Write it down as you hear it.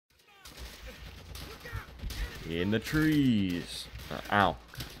In the trees. Ow.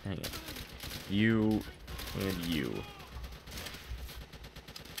 Dang it. You and you.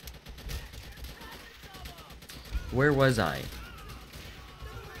 Where was I?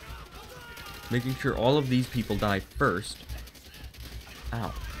 Making sure all of these people die first.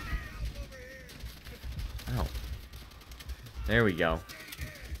 Ow. Ow. There we go.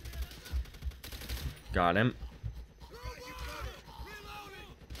 Got him.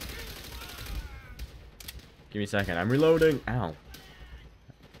 Give me a second. I'm reloading. Ow.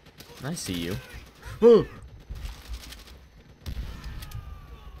 I see you. Oh!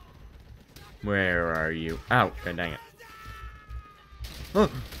 Where are you? Ow. God dang it.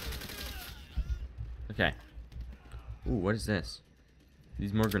 Oh! Okay. Ooh, what is this?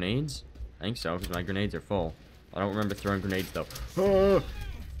 These more grenades? I think so, because my grenades are full. I don't remember throwing grenades, though. Ah!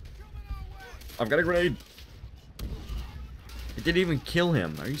 I've got a grenade! It didn't even kill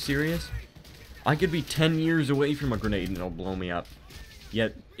him. Are you serious? I could be 10 years away from a grenade and it'll blow me up.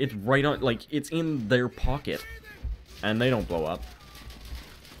 Yet, it's right on, like, it's in their pocket. And they don't blow up.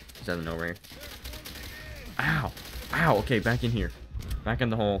 Just out of nowhere. Ow! Ow! Okay, back in here. Back in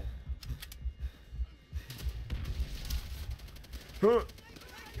the hole. Huh.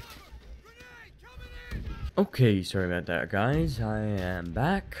 Okay, sorry about that, guys. I am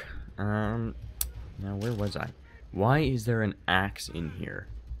back. Now where was I? Why is there an axe in here?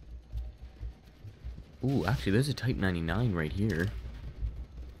 Ooh, actually, there's a Type 99 right here.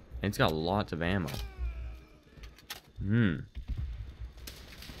 And it's got lots of ammo.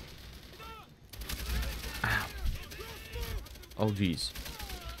 Ow. Oh, jeez.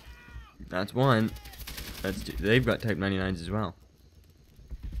 That's one. That's two. They've got Type 99s as well.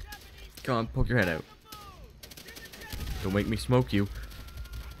 Come on, poke your head out. Don't make me smoke you.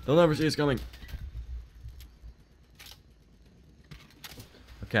 They'll never see us coming.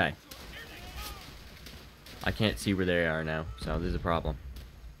 Okay. I can't see where they are now, so there's a problem.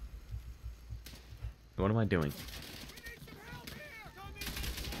 What am I doing?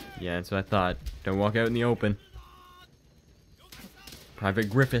 Yeah, that's what I thought. Don't walk out in the open. Private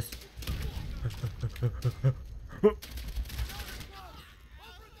Griffith.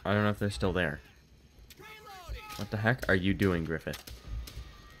 I don't know if they're still there. What the heck are you doing, Griffith?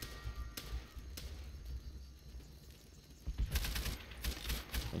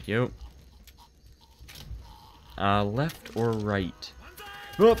 Thank you. Left or right?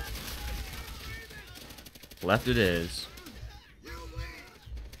 Whoop! Left it is.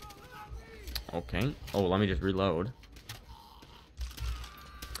 Okay. Oh, let me just reload.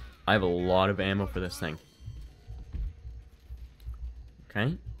 I have a lot of ammo for this thing.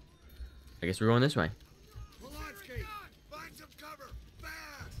 Okay. I guess we're going this way.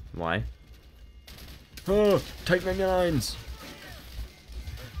 Why? Oh, Type 99s!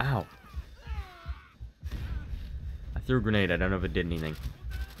 Ow. I threw a grenade. I don't know if it did anything.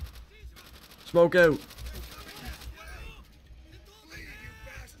 Smoke out!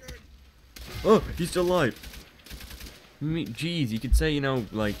 Oh, he's still alive! Jeez, you could say, you know,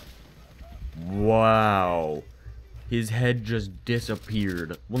 like... Wow. His head just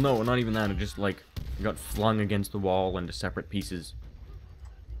disappeared. Well, no, not even that. It just, like, got flung against the wall into separate pieces.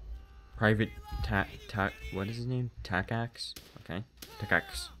 Private what is his name? Takax? Okay.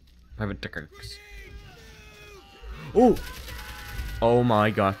 Takax. Private Takax. Oh! Oh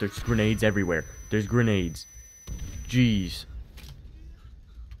my god, there's grenades everywhere. There's grenades. Jeez.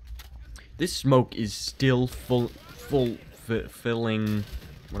 This smoke is still filling...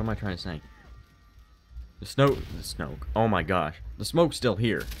 What am I trying to say? The smoke. Oh my gosh. The smoke's still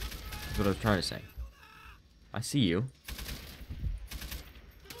here. That's what I was trying to say. I see you.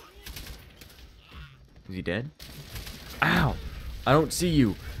 Is he dead? Ow! I don't see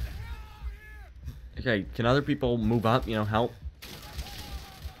you. Okay, can other people move up, you know, help?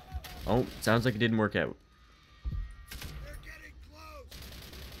 Oh, sounds like it didn't work out.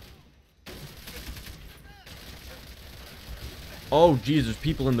 Oh, geez, there's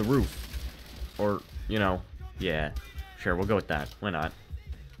people in the roof. Or, you know, yeah. Sure, we'll go with that. Why not?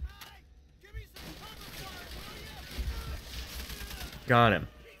 Got him.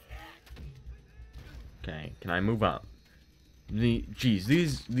 Okay, can I move up? Geez,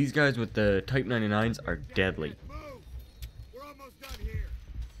 these guys with the Type 99s are deadly.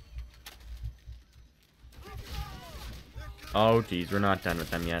 Oh, geez, we're not done with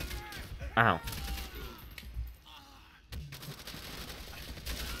them yet. Ow.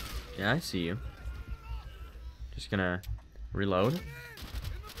 Yeah, I see you. Just gonna reload.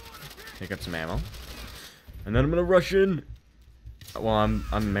 Pick up some ammo. And then I'm gonna rush in. Well, I'm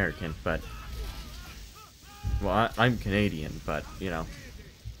American, but... Well, I'm Canadian, but, you know.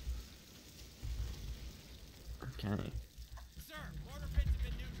 Okay.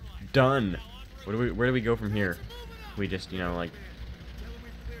 Done. Where do we go from here? We just, you know, like,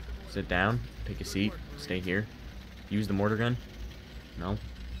 sit down, take a seat, stay here, use the mortar gun? No?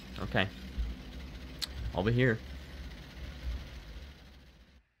 Okay. I'll be here.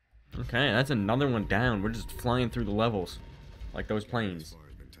 Okay, that's another one down. We're just flying through the levels. Like those planes.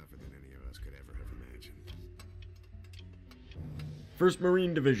 First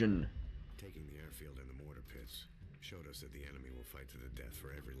Marine Division. Taking the airfield and the mortar pits showed us that the enemy will fight to the death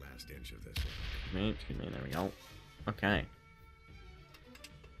for every last inch of this. Excuse me, there we go. Okay.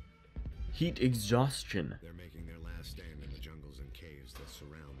 Heat exhaustion. They're making their last stand in the jungles and caves that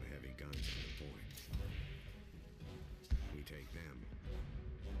surround the heavy guns on the point. We take them,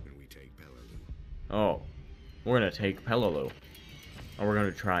 and we take Peleliu. Oh, we're gonna take Peleliu. Or we're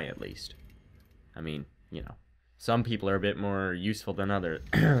gonna try at least. I mean, you know, some people are a bit more useful than others.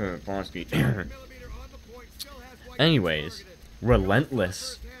 Anyways,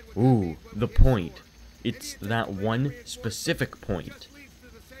 relentless. Ooh, the point. It's that one specific point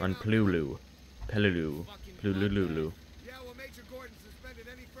on Peleliu. Peleliu. Peleliu. Yeah, well, Major Gordon suspended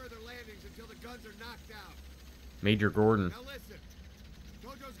any further landings until the guns are knocked out. Major Gordon. Now listen,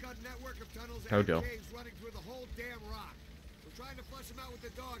 Tojo's got a network of tunnels Tojo. and caves running through the whole damn rock. We're trying to flush them out with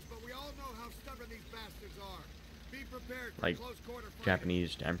the dogs, but we all know how stubborn these bastards are. Be prepared for Like close quarter fighting.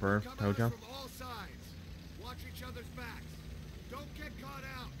 Japanese Emperor Come at us Tojo. from all sides. Watch each other's backs. Don't get caught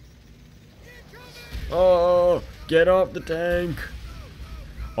out. Incoming! Oh, get off the tank.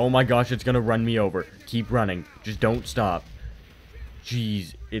 Oh my gosh, it's gonna run me over. Keep running. Just don't stop.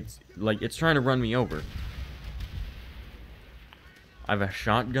 Jeez, it's like it's trying to run me over. I have a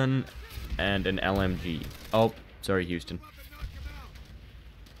shotgun and an LMG. Oh, sorry, Houston.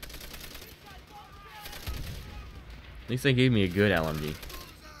 At least they gave me a good LMG.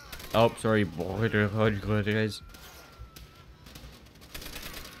 Oh, sorry, guys.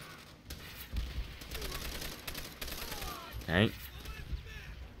 Okay.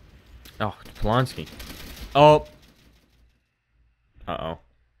 Oh, Polonsky. Oh. Uh-oh.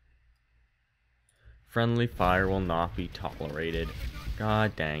 Friendly fire will not be tolerated.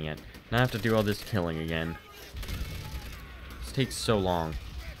 God dang it. Now I have to do all this killing again. This takes so long.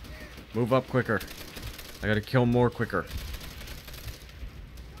 Move up quicker. I gotta kill more quicker.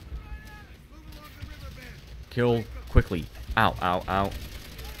 Kill quickly. Ow, ow, ow.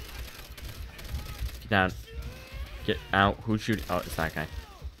 Get down. Get out. Who's shooting? Oh, it's that guy.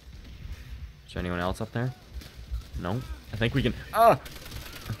 Is there anyone else up there? No? I think we can... Ah!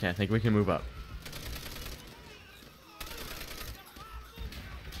 Okay, I think we can move up.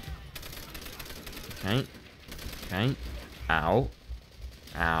 Okay. Okay. Ow.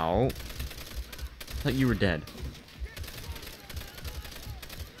 Ow. I thought you were dead.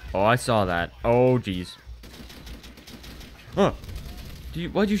 Oh, I saw that. Oh, jeez. Huh.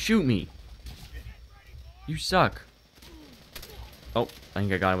 Why'd you shoot me? You suck. Oh, I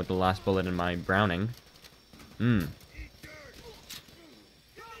think I got him with the last bullet in my Browning. Now,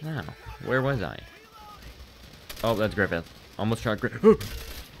 where was I? Oh, that's Griffith. Almost shot Griffith.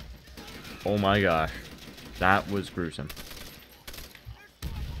 Oh my gosh. That was gruesome.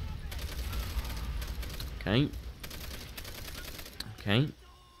 Okay. Okay.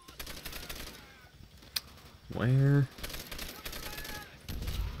 Where?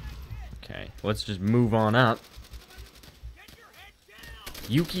 Okay, let's just move on up.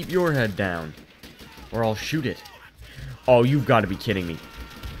 You keep your head down, or I'll shoot it. Oh, you've got to be kidding me.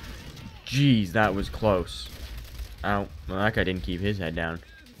 Jeez, that was close. Ow. Well, that guy didn't keep his head down.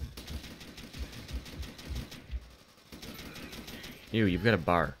 Ew, you've got a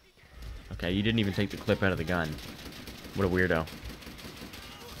bar. Okay, you didn't even take the clip out of the gun. What a weirdo.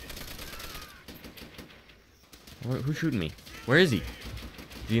 Who's shooting me? Where is he?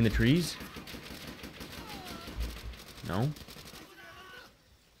 Is he in the trees? No?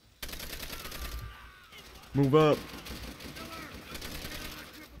 Move up.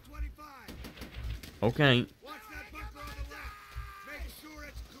 Okay.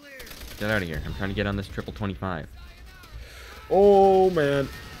 Get out of here. I'm trying to get on this 25. Oh, man.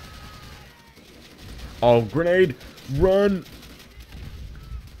 Oh, grenade. Run.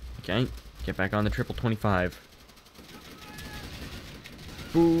 Okay. Get back on the 25.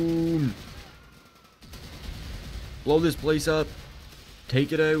 Boom. Blow this place up.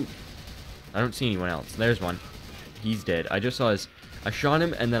 Take it out. I don't see anyone else. There's one. He's dead. I just saw his... I shot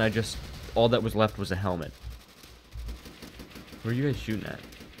him, and then I just... All that was left was a helmet. Where are you guys shooting at?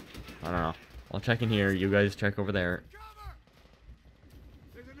 I don't know. I'll check in here. You guys check over there.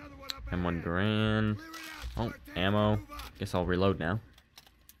 M1 Garand. Oh, ammo. Guess I'll reload now.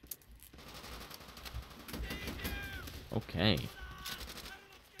 Okay.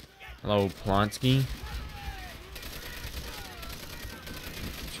 Hello, Plonsky.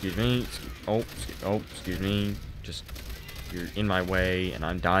 Excuse me. Oh, excuse me. Just, you're in my way, and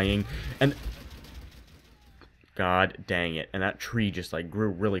I'm dying. And, god dang it. And that tree just, like, grew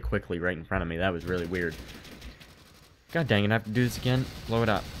really quickly right in front of me. That was really weird. God dang it, I have to do this again. Blow it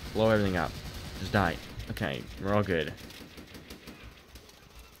up. Blow everything up. Just die. Okay, we're all good.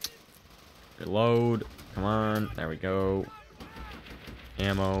 Reload. Come on. There we go.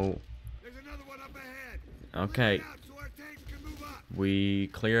 Ammo. There's another one up ahead. Okay. Look out so our tanks can move up. We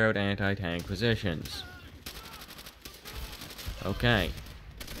clear out anti-tank positions. Okay.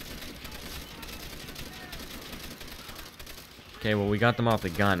 Okay, well, we got them off the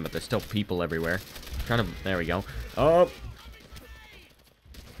gun, but there's still people everywhere. Trying to... There we go. Oh!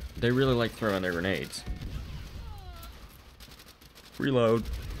 They really like throwing their grenades. Reload.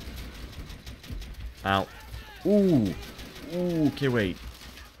 Ow. Ooh. Ooh, okay, wait.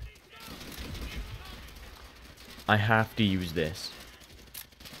 I have to use this.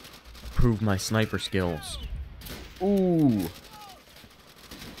 Prove my sniper skills. Ooh.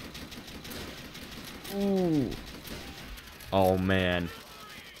 Ooh. Oh, man.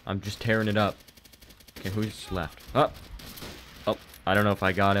 I'm just tearing it up. Okay, who's left? Oh. Oh, I don't know if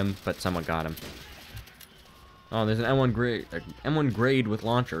I got him, but someone got him. Oh, there's an M1 grade with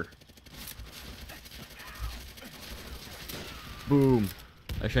launcher. Boom.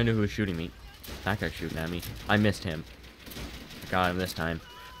 I wish I knew who was shooting me. That guy's shooting at me. I missed him. Got him this time.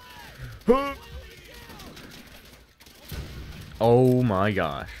 Oh my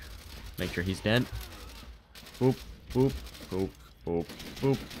gosh. Make sure he's dead. Boop, boop, boop, boop,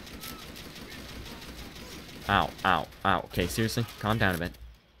 boop. Ow, ow, ow. Okay, seriously? Calm down a bit.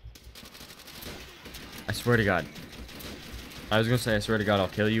 I swear to God. I was gonna say, I swear to God, I'll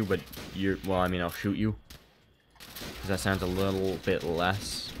kill you, but you're... Well, I mean, I'll shoot you. Because that sounds a little bit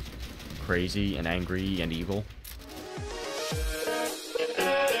less crazy and angry and evil.